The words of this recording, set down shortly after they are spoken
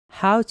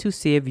how to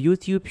save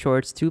YouTube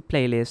shorts to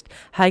playlist.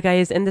 Hi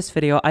guys, in this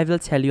video I will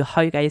tell you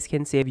how you guys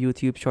can save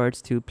YouTube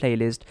shorts to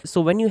playlist.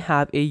 So when you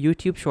have a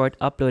YouTube short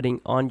uploading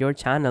on your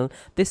channel,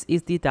 this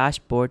is the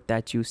dashboard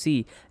that you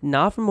see.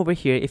 Now from over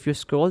here, if you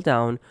scroll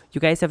down, you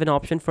guys have an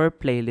option for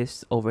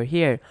playlists over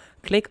here.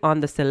 Click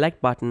on the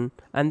select button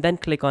and then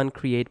click on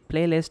create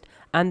playlist,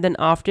 and then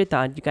after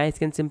that you guys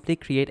can simply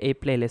create a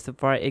playlist. So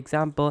for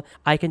example,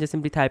 I can just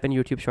simply type in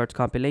YouTube shorts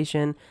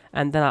compilation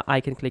and then I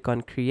can click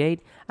on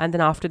create, and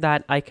then after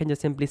that I can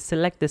just simply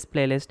select this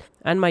playlist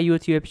and my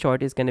YouTube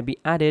short is going to be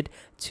added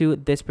to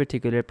this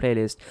particular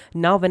playlist.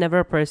 Now whenever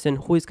a person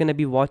who is going to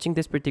be watching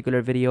this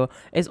particular video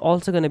is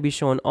also going to be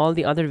shown all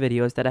the other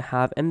videos that I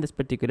have in this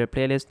particular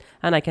playlist,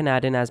 and I can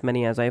add in as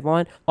many as I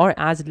want or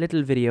as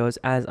little videos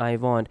as I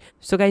want.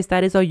 So guys,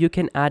 that is how you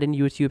can add in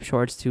YouTube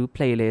shorts to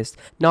playlist.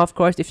 Now of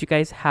course, if you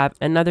guys have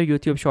another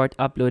YouTube short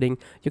uploading,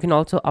 you can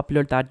also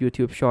upload that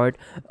YouTube short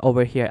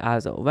over here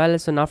as well.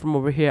 So now from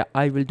over here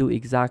I will do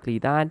exactly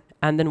that,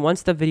 and then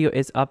once the video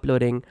is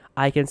uploading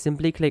I can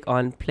simply click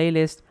on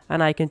playlist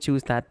and I can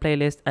choose that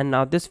playlist, and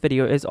now this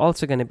video is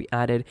also going to be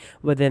added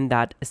within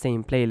that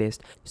same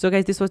playlist. So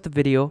guys, this was the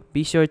video.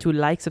 Be sure to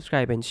like,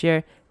 subscribe and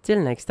share. Till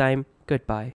next time, goodbye.